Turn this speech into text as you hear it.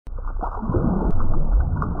Hey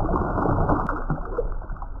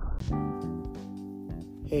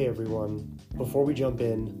everyone, before we jump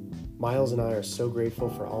in, Myles and I are so grateful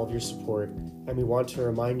for all of your support, and we want to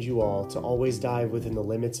remind you all to always dive within the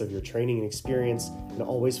limits of your training and experience, and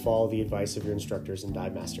always follow the advice of your instructors and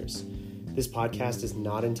dive masters. This podcast is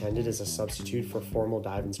not intended as a substitute for formal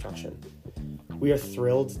dive instruction. We are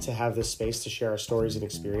thrilled to have this space to share our stories and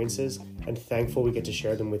experiences, and thankful we get to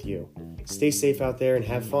share them with you. Stay safe out there and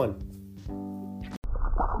have fun.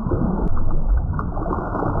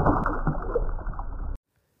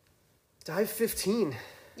 Dive 15.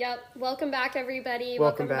 Yep. Welcome back, everybody.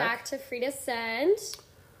 Welcome back to Free Descent.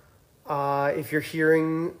 If you're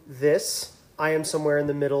hearing this, I am somewhere in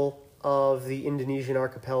the middle of the Indonesian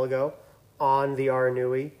archipelago on the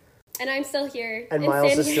Aranui. And I'm still here. And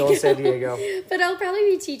Myles is still in San Diego. But I'll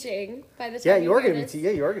probably be teaching by the time you are going to be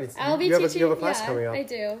you are going to I'll be teaching. You have a class coming up. I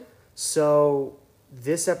do. So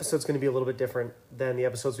this episode's going to be a little bit different than the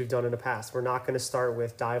episodes we've done in the past. We're not going to start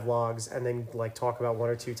with dive logs and then talk about one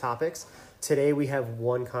or two topics. Today we have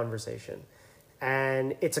one conversation.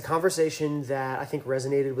 And it's a conversation that I think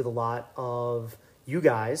resonated with a lot of you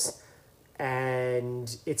guys.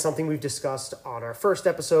 And it's something we've discussed on our first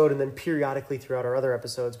episode and then periodically throughout our other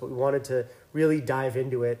episodes. But we wanted to really dive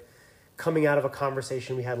into it coming out of a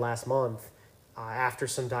conversation we had last month after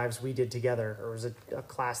some dives we did together. Or was it a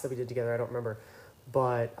class that we did together? I don't remember.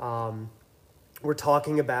 But we're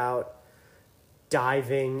talking about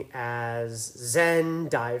diving as Zen,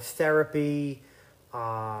 dive therapy,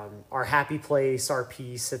 our happy place, our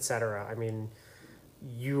peace, etc. I mean,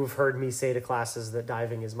 you've heard me say to classes that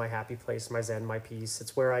diving is my happy place, my Zen, my peace.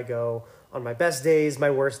 It's where I go on my best days,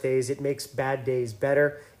 my worst days. It makes bad days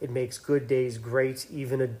better. It makes good days great.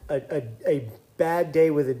 Even a bad day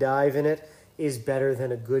with a dive in it is better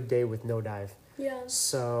than a good day with no dive. Yeah.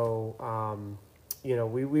 So,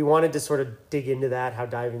 we wanted to sort of dig into that, how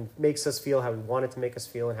diving makes us feel, how we want it to make us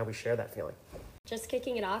feel, and how we share that feeling. Just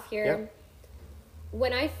kicking it off here. Yep.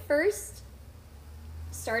 When I first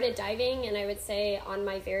started diving, and I would say on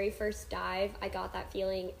my very first dive, I got that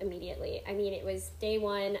feeling immediately. I mean, it was day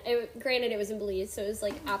one. Granted, it was in Belize, so it was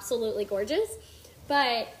absolutely gorgeous.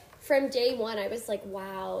 But from day one, I was like,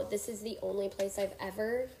 wow, this is the only place I've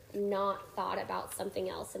ever not thought about something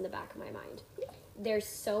else in the back of my mind. There's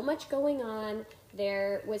so much going on.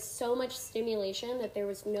 There was so much stimulation that there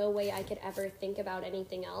was no way I could ever think about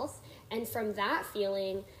anything else. And from that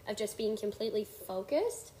feeling of just being completely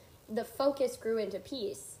focused, the focus grew into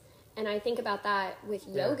peace. And I think about that with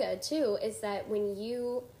yoga too, is that when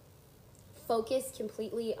you focus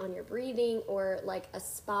completely on your breathing or a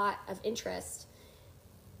spot of interest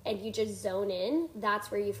and you just zone in,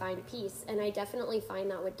 that's where you find peace. And I definitely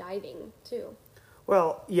find that with diving too.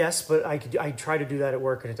 Well, yes, but I try to do that at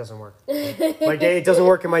work and it doesn't work. It doesn't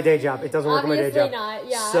work in my day job. It doesn't work in my day job. Obviously not,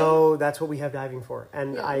 yeah. So that's what we have diving for.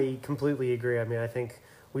 And yeah. I completely agree. I mean, I think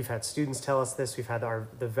we've had students tell us this. We've had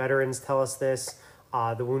the veterans tell us this.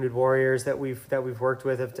 The wounded warriors that we've worked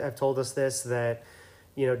with have told us this, that,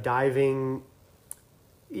 diving,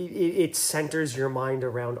 it centers your mind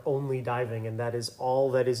around only diving. And that is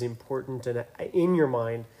all that is important in your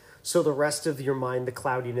mind. So the rest of your mind, the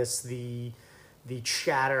cloudiness, the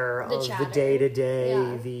chatter of the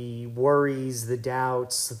day-to-day, the worries, the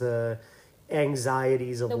doubts, the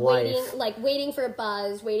anxieties of life. Waiting for a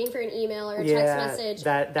buzz, waiting for an email or a text message.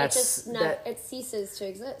 It ceases to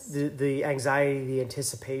exist. The anxiety, the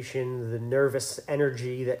anticipation, the nervous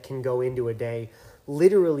energy that can go into a day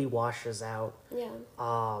literally washes out. Yeah.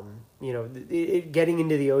 Getting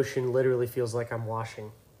into the ocean literally feels like I'm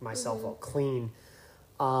washing myself out clean.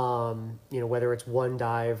 Whether it's one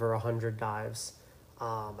dive or 100 dives.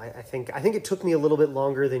 I think it took me a little bit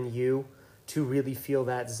longer than you to really feel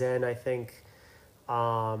that Zen. I think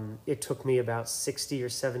it took me about 60 or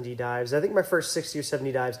 70 dives. I think my first 60 or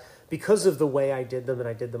 70 dives, because of the way I did them, and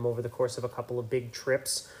I did them over the course of a couple of big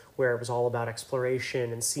trips where it was all about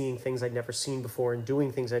exploration and seeing things I'd never seen before and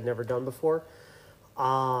doing things I'd never done before.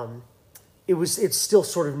 It's still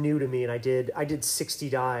sort of new to me, and I did 60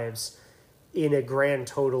 dives in a grand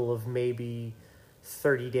total of maybe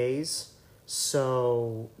 30 days.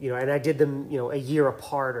 So, and I did them, a year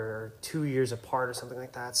apart or 2 years apart or something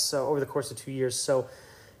like that. So over the course of 2 years. So,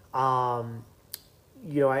 I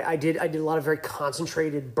did a lot of very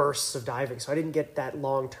concentrated bursts of diving. So I didn't get that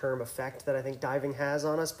long-term effect that I think diving has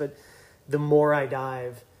on us. But the more I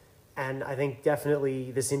dive, and I think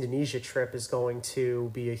definitely this Indonesia trip is going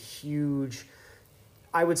to be a huge,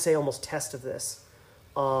 I would say almost test of this.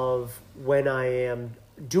 Of when I am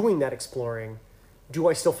doing that exploring, do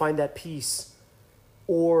I still find that peace?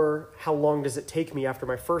 Or how long does it take me after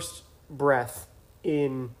my first breath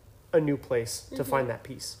in a new place to find that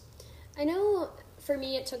peace? I know for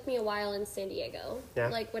me, it took me a while in San Diego. Yeah.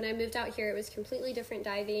 Like when I moved out here, it was completely different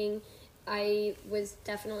diving. I was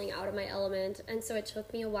definitely out of my element. And so it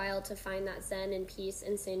took me a while to find that zen and peace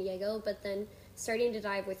in San Diego. But then starting to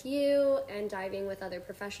dive with you and diving with other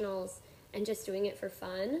professionals and just doing it for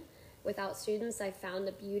fun without students, I found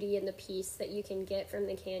the beauty and the peace that you can get from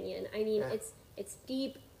the canyon. I mean, it's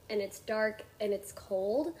deep and it's dark and it's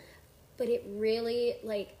cold, but it really,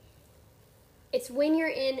 like, it's when you're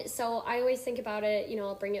in, so I always think about it, you know,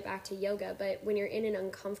 I'll bring it back to yoga, but when you're in an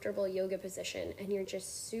uncomfortable yoga position and you're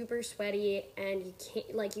just super sweaty and you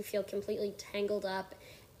can't, like, you feel completely tangled up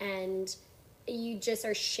and you just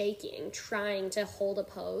are shaking, trying to hold a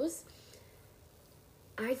pose.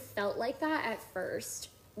 I felt like that at first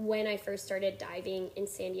when I first started diving in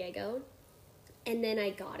San Diego, and then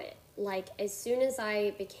I got it. Like, as soon as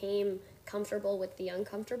I became comfortable with the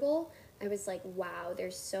uncomfortable, I was like, wow,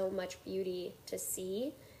 there's so much beauty to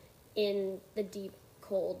see in the deep,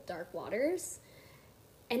 cold, dark waters.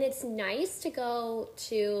 And it's nice to go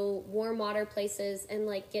to warm water places and,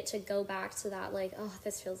 like, get to go back to that, like, oh,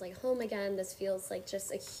 this feels like home again. This feels like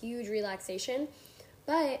just a huge relaxation.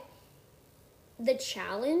 But the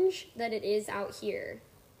challenge that it is out here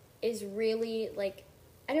is really, like,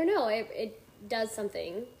 I don't know, it does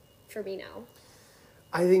something for me now.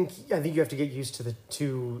 I think you have to get used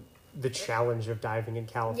to the challenge of diving in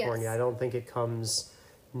California. Yes. I don't think it comes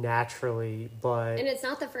naturally, but... And it's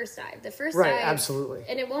not the first dive. The first right, dive... absolutely.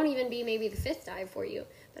 And it won't even be maybe the 5th dive for you.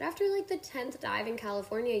 But after, like, the 10th dive in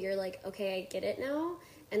California, you're like, okay, I get it now.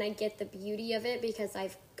 And I get the beauty of it because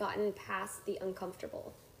I've gotten past the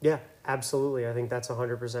uncomfortable. Yeah, absolutely. I think that's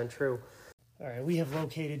 100% true. All right, we have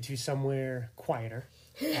located to somewhere quieter.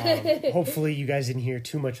 Hopefully you guys didn't hear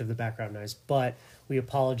too much of the background noise, but we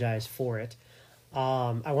apologize for it.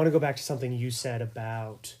 I want to go back to something you said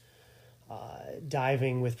about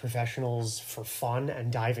diving with professionals for fun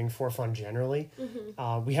and diving for fun generally.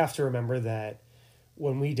 Mm-hmm. We have to remember that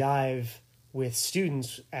when we dive with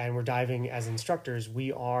students and we're diving as instructors,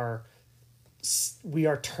 we are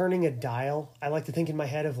turning a dial. I like to think in my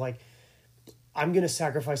head of, like, I'm going to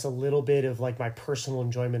sacrifice a little bit of, like, my personal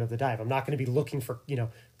enjoyment of the dive. I'm not going to be looking for,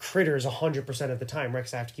 critters 100% of the time, right?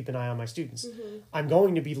 Because I have to keep an eye on my students. Mm-hmm. I'm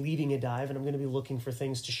going to be leading a dive and I'm going to be looking for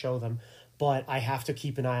things to show them, but I have to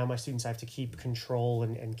keep an eye on my students. I have to keep control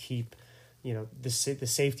and keep, the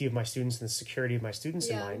safety of my students and the security of my students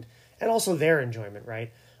in mind, and also their enjoyment,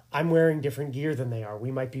 right? I'm wearing different gear than they are.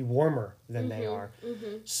 We might be warmer than they are.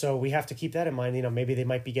 Mm-hmm. So we have to keep that in mind. Maybe they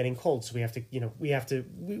might be getting cold. So we have to,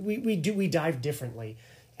 we dive differently.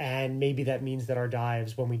 And maybe that means that our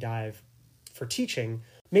dives, when we dive for teaching,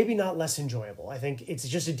 maybe not less enjoyable. I think it's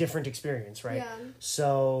just a different experience, right? Yeah.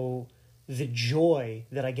 So the joy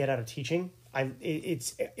that I get out of teaching,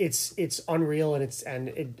 it's unreal,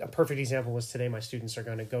 and a perfect example was today. My students are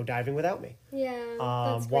going to go diving without me. Yeah.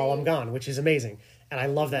 That's while great. I'm gone, which is amazing. And I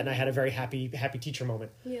love that, and I had a very happy teacher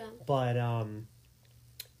moment. Yeah. But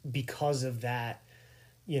because of that,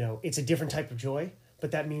 it's a different type of joy,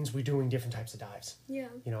 but that means we're doing different types of dives. Yeah.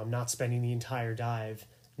 I'm not spending the entire dive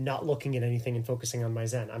not looking at anything and focusing on my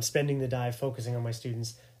zen. I'm spending the dive focusing on my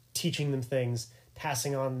students, teaching them things,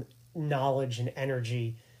 passing on knowledge and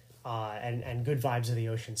energy, and good vibes of the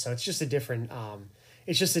ocean. So it's just a different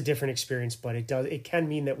experience, but it can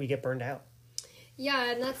mean that we get burned out.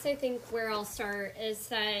 Yeah, and that's, I think, where I'll start, is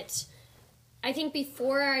that I think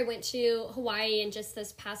before I went to Hawaii and just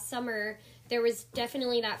this past summer, there was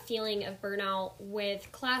definitely that feeling of burnout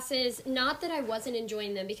with classes. Not that I wasn't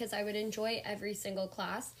enjoying them, because I would enjoy every single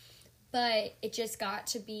class, but it just got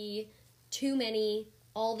to be too many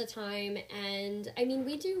all the time. And I mean,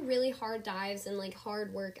 we do really hard dives and, like,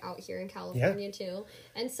 hard work out here in California too.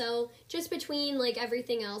 And so just between, like,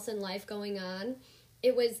 everything else in life going on,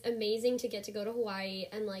 it was amazing to get to go to Hawaii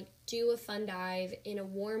and, like, do a fun dive in a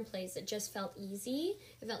warm place. It just felt easy.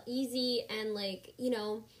 It felt easy, and, like,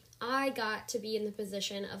 I got to be in the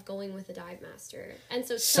position of going with a dive master. And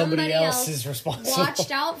so somebody else is responsible. Watched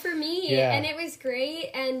out for me. Yeah. And it was great.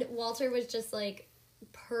 And Walter was just, like,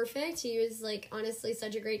 perfect. He was, like, honestly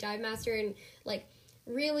such a great dive master, and, like,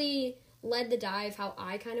 really led the dive how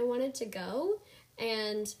I kind of wanted to go.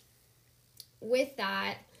 And with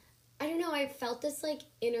that, I don't know, I felt this, like,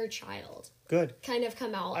 inner child. Good. Kind of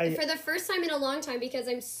come out. For the first time in a long time, because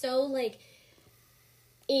I'm so, like,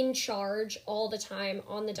 in charge all the time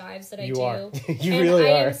on the dives that I do. Are. You and really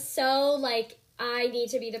I are. am so, like, I need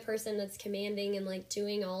to be the person that's commanding and, like,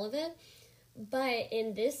 doing all of it. But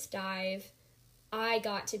in this dive, I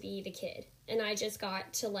got to be the kid. And I just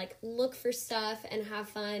got to, like, look for stuff and have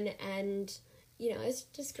fun and, you know, it's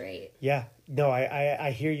just great. Yeah. No,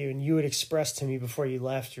 I hear you. And you had expressed to me before you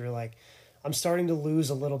left, you were like, I'm starting to lose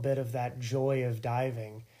a little bit of that joy of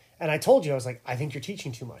diving. And I told you, I was like, I think you're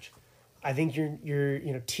teaching too much. I think you're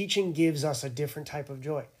teaching gives us a different type of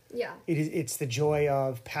joy. Yeah. It's the joy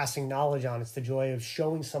of passing knowledge on. It's the joy of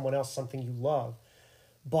showing someone else something you love.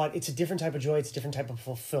 But it's a different type of joy. It's a different type of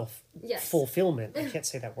fulfillment. I can't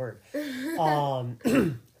say that word.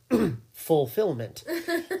 Fulfillment.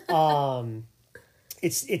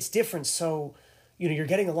 It's different. So, you're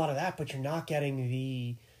getting a lot of that, but you're not getting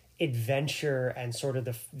the adventure and sort of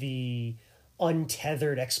the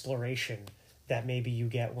untethered exploration that maybe you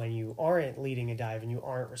get when you aren't leading a dive and you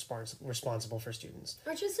aren't responsible for students.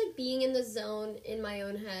 Or just like being in the zone in my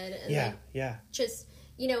own head. And just,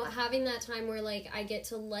 having that time where like I get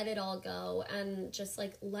to let it all go and just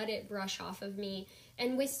like let it brush off of me.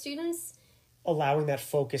 And with students, allowing that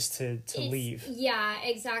focus to leave. Yeah,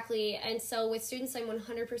 exactly. And so with students, I'm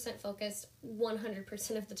 100% focused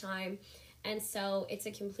 100% of the time. And so it's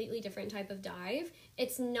a completely different type of dive.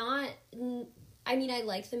 It's not, I mean, I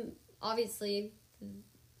like them, obviously,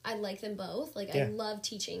 I like them both. Like, I love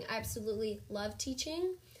teaching. I absolutely love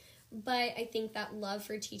teaching. But I think that love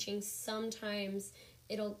for teaching, sometimes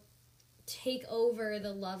it'll take over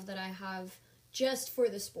the love that I have just for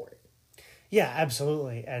the sport. Yeah,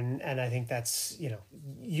 absolutely. And I think that's,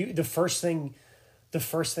 the first thing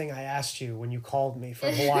I asked you when you called me from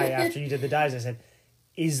Hawaii after you did the dives, I said,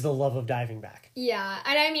 is the love of diving back? Yeah.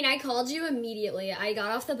 And I mean, I called you immediately. I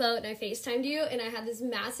got off the boat and I FaceTimed you and I had this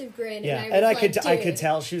massive grin. Yeah. And I could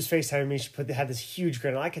tell she was FaceTiming me. She had this huge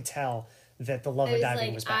grin and I could tell that the love of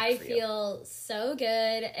diving was back I for you. feel so good.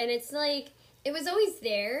 And it's like, it was always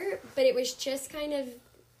there, but it was just kind of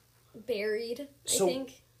buried, I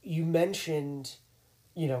think. You mentioned,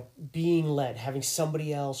 being led, having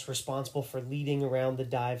somebody else responsible for leading around the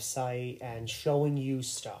dive site and showing you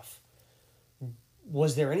stuff.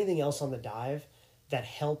 Was there anything else on the dive that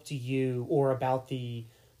helped you, or about the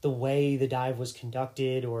way the dive was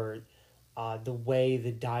conducted, or the way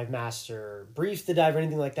the dive master briefed the dive, or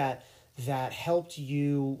anything like that, that helped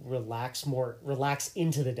you relax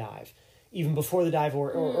into the dive, even before the dive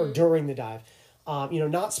or during the dive?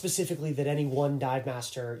 Not specifically that any one dive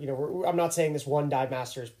master, I'm not saying this one dive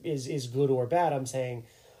master is good or bad. I'm saying,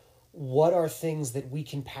 what are things that we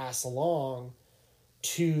can pass along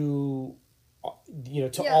to,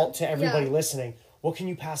 to everybody listening? What can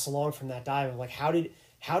you pass along from that dive? Like, how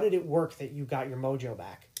did it work that you got your mojo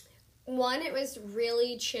back? One, it was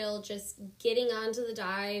really chill, just getting onto the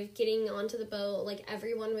dive, getting onto the boat. Like,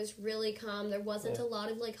 everyone was really calm. There wasn't a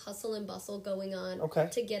lot of, like, hustle and bustle going on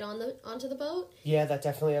to get onto the boat. Yeah, that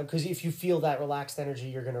definitely, because if you feel that relaxed energy,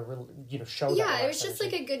 you're going to, show that. Yeah, it was just,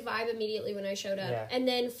 like, a good vibe immediately when I showed up. Yeah. And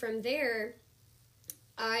then from there,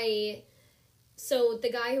 so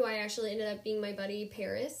the guy who I actually ended up being my buddy,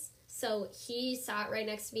 Paris, so he sat right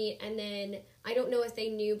next to me, and then I don't know if they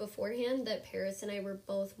knew beforehand that Paris and I were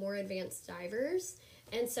both more advanced divers,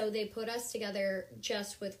 and so they put us together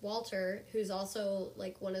just with Walter, who's also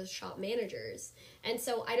like one of the shop managers. And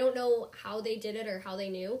so I don't know how they did it or how they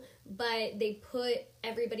knew, but they put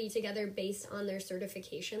everybody together based on their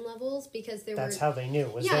certification levels, because that's how they knew,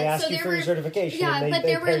 was they asked you for your certification, and they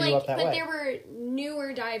pair you up that way. There were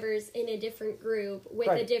newer divers in a different group with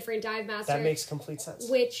a different dive master. That makes complete sense.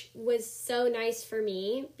 Which was so nice for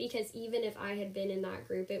me, because even if I had been in that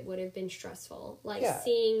group, it would have been stressful,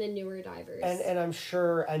 seeing the newer divers. And I'm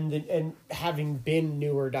sure, and having been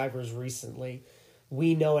newer divers recently,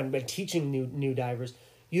 we know, and been teaching new divers,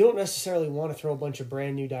 you don't necessarily want to throw a bunch of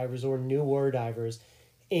brand new divers or newer divers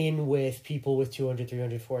in with people with 200,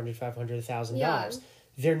 300, 400, 500, 1,000 dives.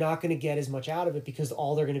 They're not going to get as much out of it, because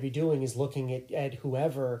all they're going to be doing is looking at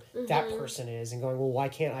whoever that person is and going, well, why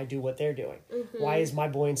can't I do what they're doing? Why is my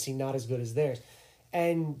buoyancy not as good as theirs?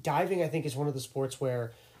 And diving, I think, is one of the sports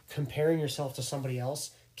where comparing yourself to somebody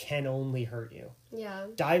else can only hurt you. Yeah.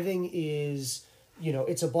 Diving is,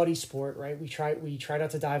 it's a buddy sport, right? We try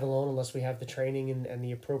not to dive alone unless we have the training and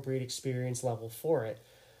the appropriate experience level for it.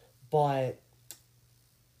 But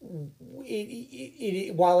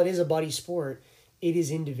while it is a buddy sport, it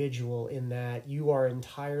is individual in that you are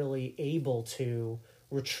entirely able to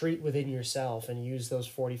retreat within yourself and use those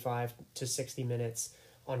 45 to 60 minutes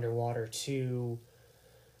underwater to,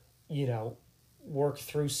 work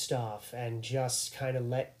through stuff and just kind of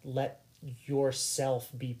let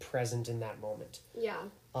yourself be present in that moment. Yeah.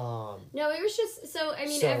 No, it was just,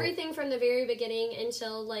 everything from the very beginning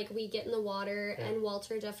until, like, we get in the water, and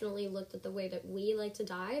Walter definitely looked at the way that we like to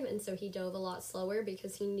dive, and so he dove a lot slower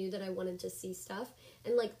because he knew that I wanted to see stuff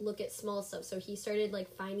and, like, look at small stuff. So he started, like,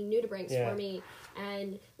 finding nudibranchs for me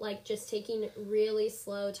and, like, just taking really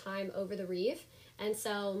slow time over the reef. And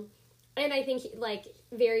so... And I think,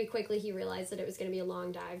 very quickly he realized that it was going to be a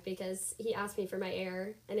long dive because he asked me for my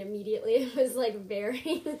air, and immediately it was,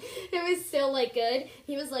 it was still, good.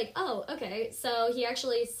 He was like, oh, okay. So he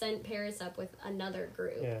actually sent Paris up with another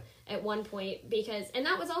group at one point and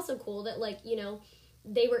that was also cool that,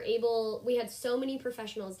 they were able, we had so many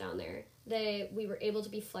professionals down there that we were able to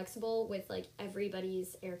be flexible with,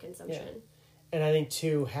 everybody's air consumption. Yeah. And I think,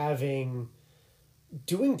 too,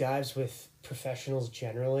 doing dives with professionals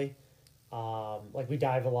generally, we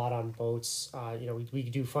dive a lot on boats. We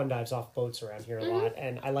do fun dives off boats around here a lot.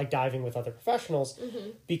 And I like diving with other professionals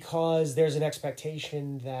because there's an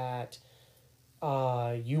expectation that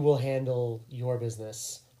you will handle your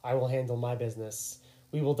business. I will handle my business.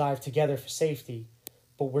 We will dive together for safety,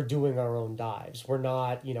 but we're doing our own dives. We're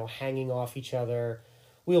not, hanging off each other.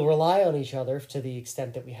 We'll rely on each other to the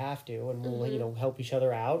extent that we have to, and we'll, help each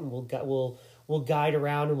other out, and we'll guide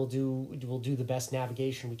around, and we'll do the best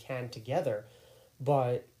navigation we can together.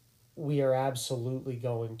 But we are absolutely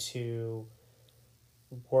going to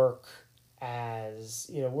work as,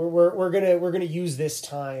 we're gonna use this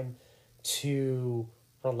time to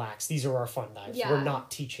relax. These are our fun dives. Yeah. We're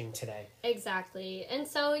not teaching today. Exactly. And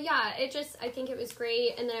so I think it was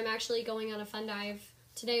great. And then I'm actually going on a fun dive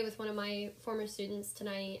today with one of my former students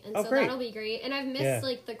tonight, and so great. That'll be great. And I've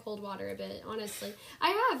missed the cold water a bit, honestly.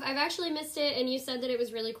 I've actually missed it, and you said that it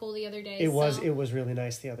was really cool the other day. It was really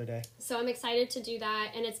nice the other day. So I'm excited to do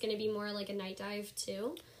that, and it's going to be more like a night dive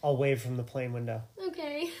too. I'll wave from the plane window.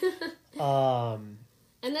 Okay.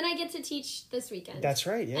 And then I get to teach this weekend. That's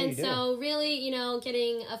right. Yeah, and you do. So really,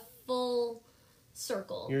 getting a full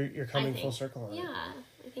circle. You're coming full circle on it. Yeah,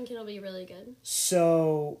 I think it'll be really good.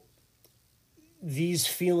 So these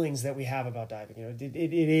feelings that we have about diving,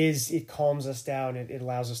 it calms us down. It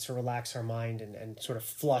allows us to relax our mind and sort of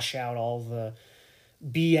flush out all the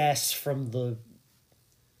BS from the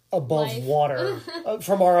above water,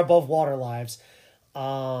 from our above water lives.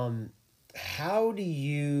 How do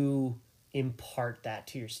you impart that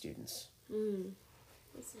to your students?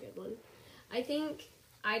 That's a good one. I think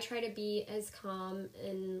I try to be as calm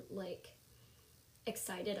and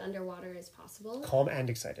excited underwater as possible. Calm and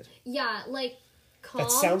excited. Yeah, calm.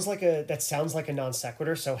 That sounds like a non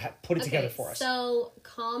sequitur. So put it together for us. So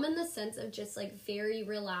calm in the sense of just very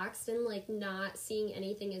relaxed and not seeing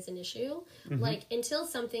anything as an issue. Until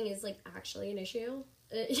something is actually an issue.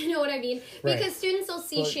 You know what I mean? Right. Because students will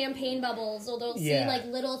see champagne bubbles, or they'll see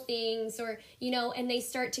little things, or and they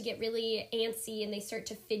start to get really antsy and they start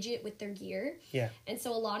to fidget with their gear. Yeah. And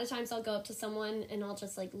so a lot of times I'll go up to someone and I'll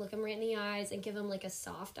just look them right in the eyes and give them a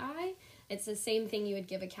soft eye. It's the same thing you would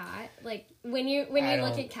give a cat. When you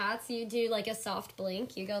look at cats, you do a soft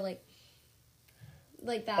blink. You go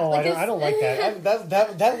like that. Oh, I don't like that.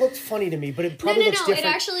 That looked funny to me, but it probably looks different. It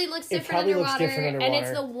actually looks different underwater. And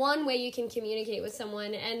it's the one way you can communicate with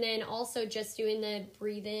someone. And then also just doing the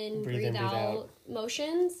breathe in, breathe out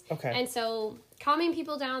motions. Okay. And so calming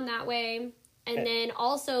people down that way. And then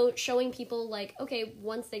also showing people okay,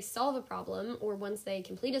 once they solve a problem or once they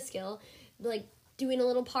complete a skill, doing a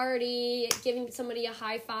little party, giving somebody a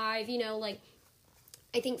high five, I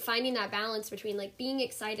think finding that balance between being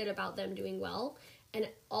excited about them doing well, and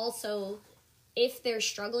also if they're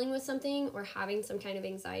struggling with something or having some kind of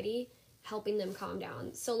anxiety, helping them calm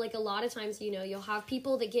down. So a lot of times, you'll have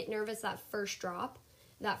people that get nervous that first drop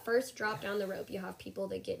down the rope. You have people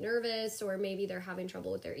that get nervous, or maybe they're having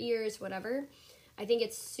trouble with their ears, whatever. I think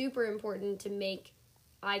it's super important to make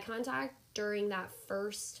eye contact during that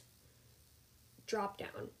first drop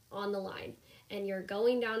down on the line. And you're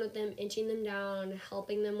going down with them, inching them down,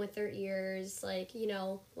 helping them with their ears,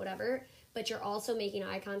 whatever. But you're also making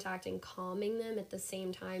eye contact and calming them at the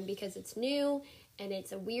same time, because it's new and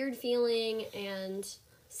it's a weird feeling. And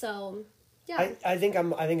so, yeah. I think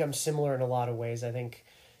I'm similar in a lot of ways. I think,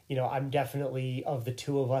 I'm definitely, of the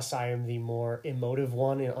two of us, I am the more emotive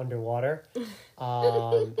one in underwater,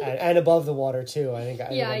 and above the water too. I think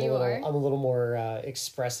I'm a little more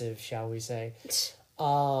expressive, shall we say?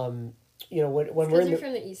 When we're you're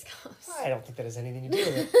from the East Coast. I don't think that has anything to do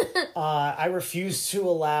with it. I refuse to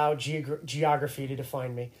allow geography to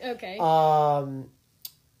define me. Okay.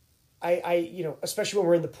 Especially when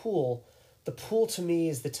we're in the pool to me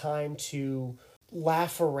is the time to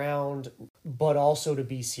laugh around, but also to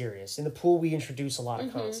be serious. In the pool, we introduce a lot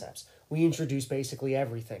of concepts. we introduce basically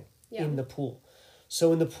everything Yeah. in the pool.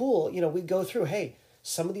 So in the pool, we go through, hey,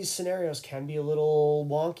 some of these scenarios can be a little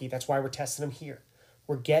wonky. That's why we're testing them here.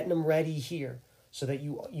 We're getting them ready here so that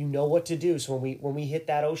you know what to do. So when we hit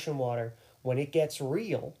that ocean water, when it gets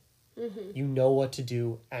real, you know what to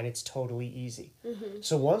do, and it's totally easy.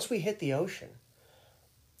 So once we hit the ocean,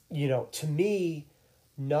 to me,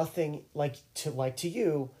 nothing to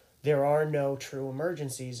you, there are no true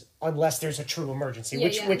emergencies unless there's a true emergency,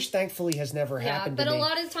 which thankfully has never happened to me. But a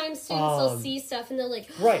lot of times students will see stuff and they're like,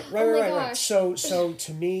 right. Gosh. So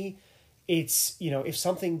to me, it's, if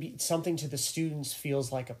something to the students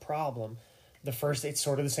feels like a problem, it's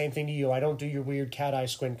sort of the same thing to you. I don't do your weird cat eye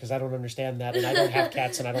squint because I don't understand that, and I don't have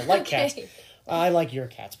cats, and I don't like cats. I like your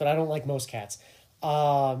cats, but I don't like most cats.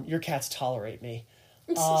 Your cats tolerate me.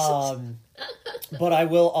 But I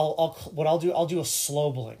will. I'll do a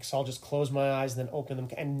slow blink. So I'll just close my eyes and then open them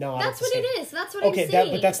and nod. That's what it is. That's what I'm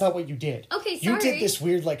saying. But that's not what you did. Okay, sorry. You did this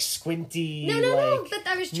weird squinty. No. But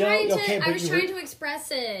I was trying to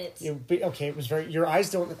express it. It was very. Your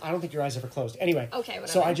eyes don't. I don't think your eyes ever closed. Anyway. Okay.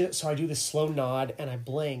 Whatever. So I do this slow nod and I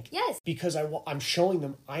blink. Yes. Because I'm showing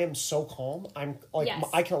them I am so calm. I'm like yes.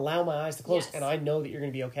 I can allow my eyes to close and I know that you're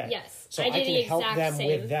going to be okay. Yes. So I can help them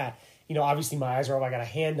with that. Obviously my eyes are up. I got a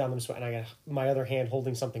hand on them, and I got my other hand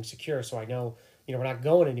holding something secure, so I know, we're not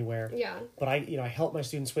going anywhere. Yeah. But I help my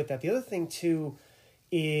students with that. The other thing too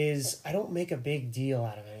is I don't make a big deal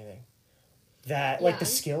out of anything. That like the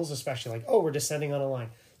skills, especially like, we're descending on a line.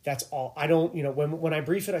 That's all. I don't, when I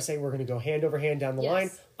brief it, I say we're going to go hand over hand down the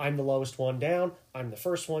line. I'm the lowest one down. I'm the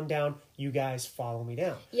first one down. You guys follow me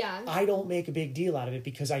down. Yeah. I don't make a big deal out of it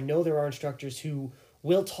because I know there are instructors who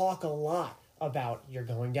will talk a lot about you're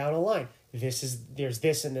going down a line. There's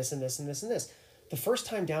this and this and this and this and this. The first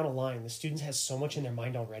time down a line, the students has so much in their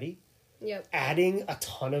mind already. Yep. Adding a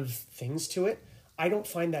ton of things to it, I don't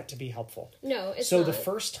find that to be helpful. No, it's so not. The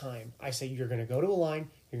first time I say you're going to go to a line,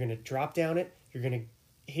 you're going to drop down it, you're going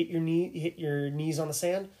to hit your knees on the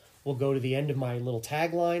sand. We'll go to the end of my little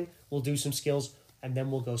tag line. We'll do some skills, and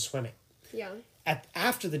then we'll go swimming. Yeah.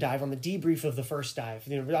 After the dive, on the debrief of the first dive,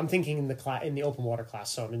 I'm thinking in the open water class,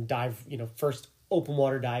 so I'm in dive, first open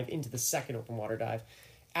water dive into the second open water dive.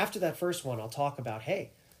 After that first one, I'll talk about, hey,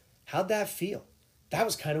 how'd that feel? That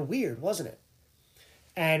was kind of weird, wasn't it?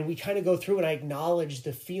 And we kind of go through and I acknowledge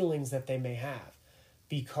the feelings that they may have,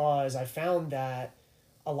 because I found that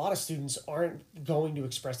a lot of students aren't going to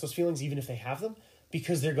express those feelings even if they have them,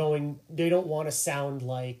 because they don't want to sound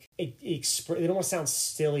like, they don't want to sound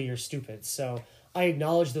silly or stupid. So I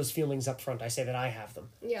acknowledge those feelings up front. I say that I have them.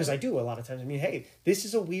 Because I do a lot of times. I mean, hey, this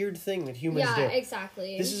is a weird thing that humans do. Yeah,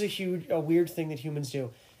 exactly. This is a weird thing that humans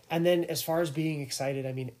do. And then as far as being excited,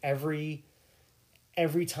 I mean, every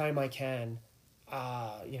time I can,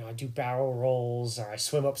 I do barrel rolls, or I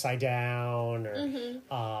swim upside down, or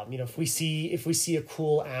if we see a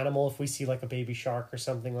cool animal, if we see like a baby shark or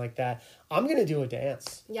something like that, I'm gonna do a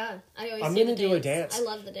dance. Yeah, I'm gonna do a dance. I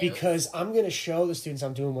love the dance because I'm gonna show the students.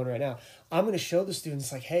 I'm doing one right now. I'm gonna show the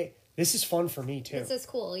students like, hey, this is fun for me too. This is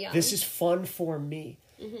cool. Yeah. This is fun for me,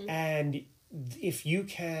 and if you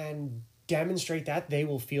can demonstrate that, they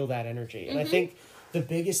will feel that energy. And I think the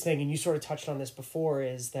biggest thing, and you sort of touched on this before,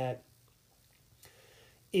 is that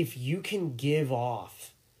if you can give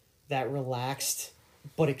off that relaxed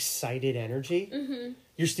but excited energy,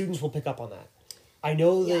 your students will pick up on that. I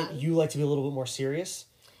know that you like to be a little bit more serious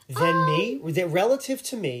than me. That relative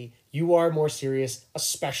to me, you are more serious,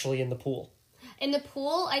 especially in the pool. In the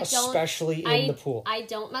pool, I don't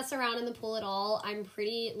mess around in the pool at all. I'm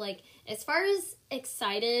pretty, as far as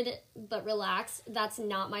excited but relaxed, that's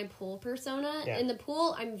not my pool persona. Yeah. In the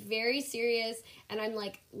pool, I'm very serious, and I'm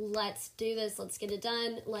like, let's do this, let's get it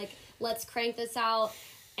done, let's crank this out.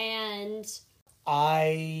 And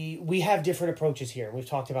we have different approaches here, and we've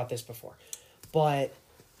talked about this before. But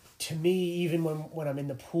to me, even when I'm in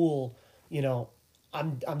the pool,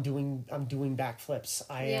 I'm doing backflips.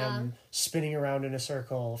 I am spinning around in a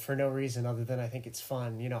circle for no reason other than I think it's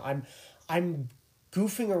fun. I'm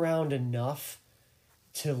goofing around enough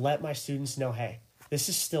to let my students know, hey, this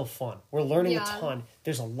is still fun. We're learning a ton.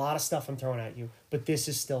 There's a lot of stuff I'm throwing at you, but this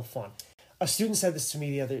is still fun. A student said this to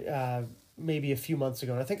me the other maybe a few months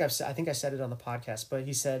ago, and I think I said it on the podcast. But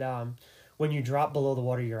he said, when you drop below the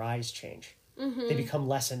water, your eyes change. They become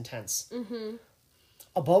less intense.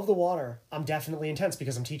 Above the water, I'm definitely intense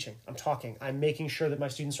because I'm teaching, I'm talking, I'm making sure that my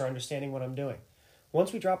students are understanding what I'm doing.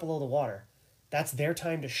 Once we drop below the water, that's their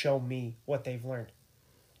time to show me what they've learned.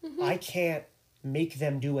 I can't make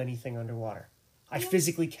them do anything underwater. I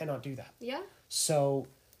physically cannot do that. Yeah. So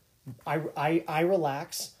I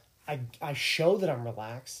relax, I show that I'm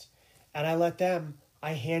relaxed, and I let them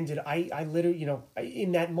I literally,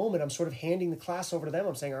 in that moment, I'm sort of handing the class over to them.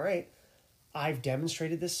 I'm saying, all right, I've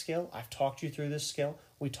demonstrated this skill. I've talked you through this skill.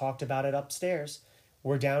 We talked about it upstairs.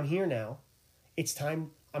 We're down here now. It's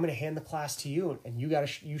time. I'm going to hand the class to you, and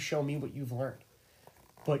you show me what you've learned.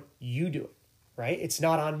 But you do it, right? It's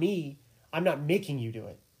not on me. I'm not making you do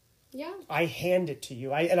it. Yeah. I hand it to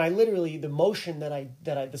you. I literally, the motion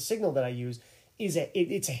the signal that I use is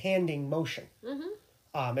it's a handing motion.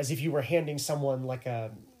 Mm-hmm. As if you were handing someone like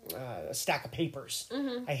a stack of papers.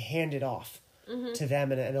 Mm-hmm. I hand it off to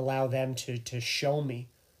them and allow them to show me,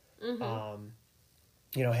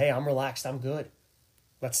 hey, I'm relaxed. I'm good.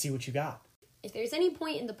 Let's see what you got. If there's any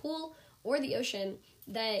point in the pool or the ocean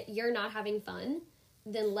that you're not having fun,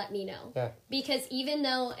 then let me know. Yeah. Because even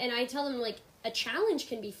though, and I tell them, like, a challenge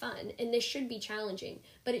can be fun, and this should be challenging,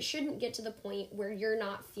 but it shouldn't get to the point where you're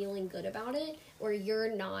not feeling good about it, or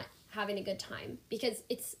you're not having a good time, because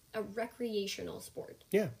it's a recreational sport.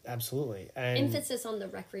 Yeah, absolutely. And emphasis on the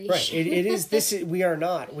recreation. Right. It is this. We are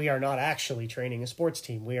not actually training a sports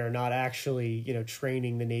team. We are not actually,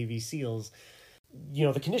 training the Navy SEALs.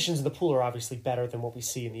 The conditions in the pool are obviously better than what we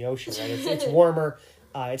see in the ocean, right? It's warmer,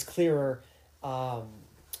 it's clearer,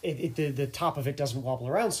 the top of it doesn't wobble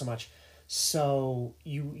around so much. So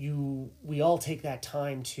we all take that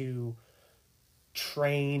time to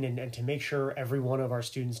train and to make sure every one of our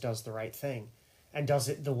students does the right thing and does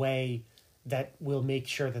it the way that will make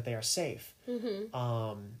sure that they are safe.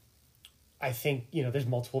 Mm-hmm. I think, there's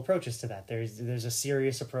multiple approaches to that. There's a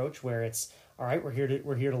serious approach where it's, all right, we're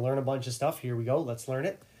here to learn a bunch of stuff. Here we go. Let's learn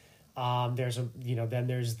it. Then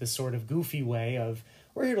there's the sort of goofy way of,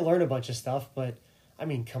 we're here to learn a bunch of stuff, but I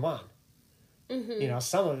mean, come on. Mm-hmm.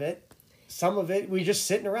 Some of it, we're just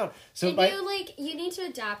sitting around. So you need to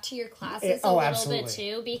adapt to your classes a little bit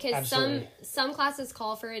too, because absolutely. some classes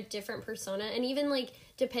call for a different persona, and even like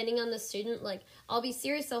depending on the student, like I'll be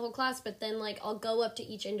serious the whole class, but then like I'll go up to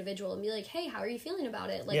each individual and be like, hey, how are you feeling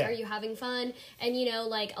about it? Like, Are you having fun? And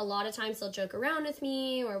like a lot of times they'll joke around with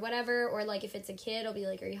me or whatever, or like if it's a kid, I'll be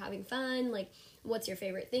like, are you having fun? Like, what's your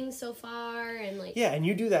favorite thing so far? And like, yeah, and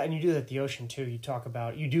you do that at the ocean too. You talk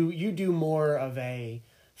about you do more of a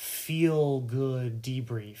feel good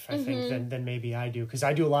debrief, I think, than maybe I do, because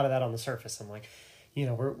I do a lot of that on the surface. I'm like,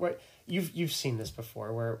 we're you've seen this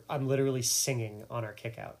before, where I'm literally singing on our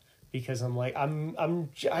kick out because I'm like I'm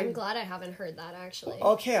glad I haven't heard that actually.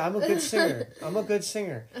 Okay, I'm a good singer. I'm a good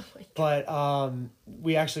singer. Oh my God. But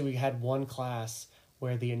we had one class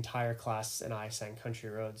where the entire class and I sang Country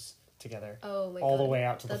Roads together. Oh my all God. the way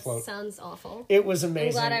out to the That float. Sounds awful. It was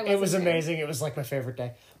amazing. I'm glad I wasn't It was there. amazing. It was like my favorite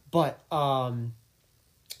day. But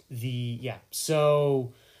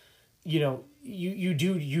so you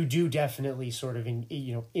do definitely sort of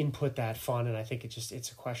input that fun, and I think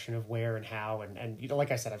it's a question of where and how, and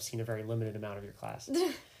like I said, I've seen a very limited amount of your class.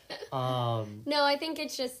 No, I think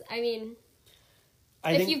it's just,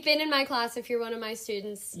 if you've been in my class, if you're one of my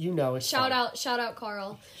students, it's shout fun. out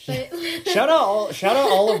Carl. But shout out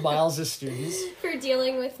all of Miles' students for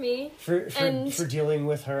dealing with me, for dealing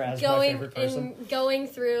with her as my favorite person, and going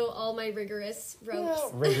through all my rigorous ropes.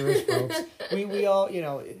 Rigorous ropes. We all,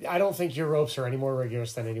 I don't think your ropes are any more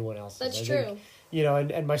rigorous than anyone else's. That's I true.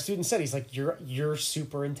 Think, and my student said, he's like, you're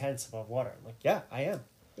super intense above water. I'm like, yeah, I am.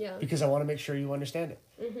 Yeah. Because I want to make sure you understand it.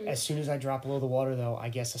 Mm-hmm. As soon as I drop below the water, though, I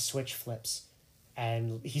guess a switch flips.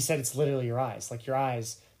 And he said it's literally your eyes. Like, your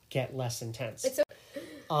eyes get less intense.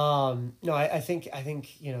 No, I think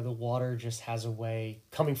the water just has a way,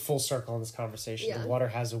 coming full circle in this conversation, the water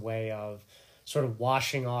has a way of sort of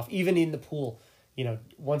washing off, even in the pool.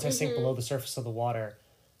 Once I sink below the surface of the water,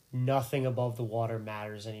 nothing above the water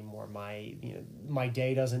matters anymore. My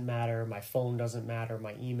day doesn't matter, my phone doesn't matter,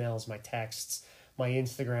 my emails, my texts, my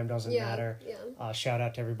Instagram doesn't matter. Yeah. Shout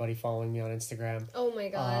out to everybody following me on Instagram. Oh my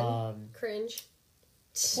God. Cringe.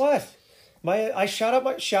 What? I shout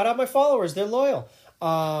out my followers. They're loyal.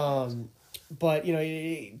 But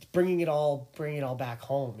bringing it all back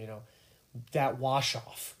home. That wash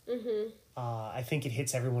off. Mm-hmm. I think it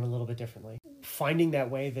hits everyone a little bit differently. Finding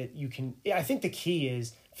that way that you can. I think the key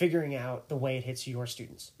is figuring out the way it hits your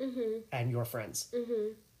students and your friends.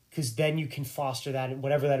 Because then you can foster that in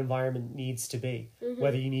whatever that environment needs to be.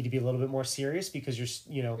 Whether you need to be a little bit more serious because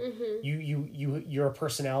you're a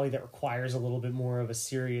personality that requires a little bit more of a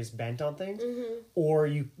serious bent on things, or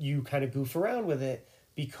you kind of goof around with it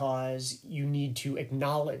because you need to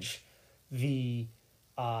acknowledge that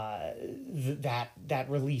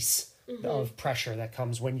release of pressure that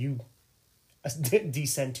comes when you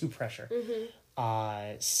descend to pressure.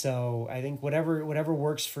 So I think whatever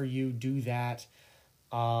works for you, do that.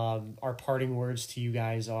 Our parting words to you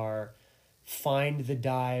guys are, find the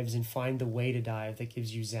dives and find the way to dive that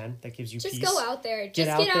gives you zen, that gives you just peace. Go out there.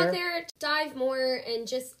 Just get out there, dive more, and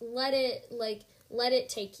just let it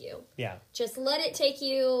take you. Yeah. Just let it take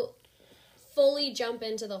you. Fully jump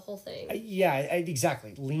into the whole thing.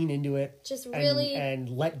 Exactly. Lean into it. Just really and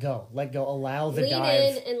let go. Let go. Allow the dive.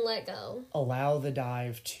 Lean in and let go. Allow the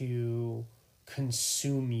dive to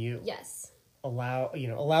consume you. Yes. Allow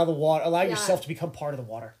the water. Allow yourself to become part of the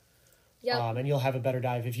water. Yeah. And you'll have a better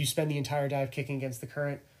dive. If you spend the entire dive kicking against the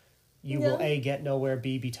current, you will A, get nowhere,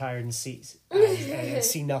 B, be tired and see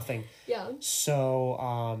nothing. Yeah.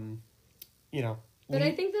 So But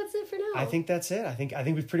I think that's it for now. I think that's it. I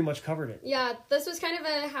think we've pretty much covered it. Yeah, this was kind of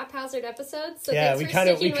a haphazard episode. So we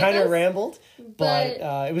kind of rambled, but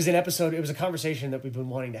it was an episode. It was a conversation that we've been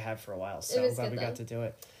wanting to have for a while. So I'm glad we got to do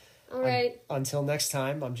it. All right. Until next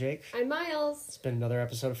time, I'm Jake. I'm Myles. It's been another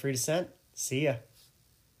episode of Free Descent. See ya.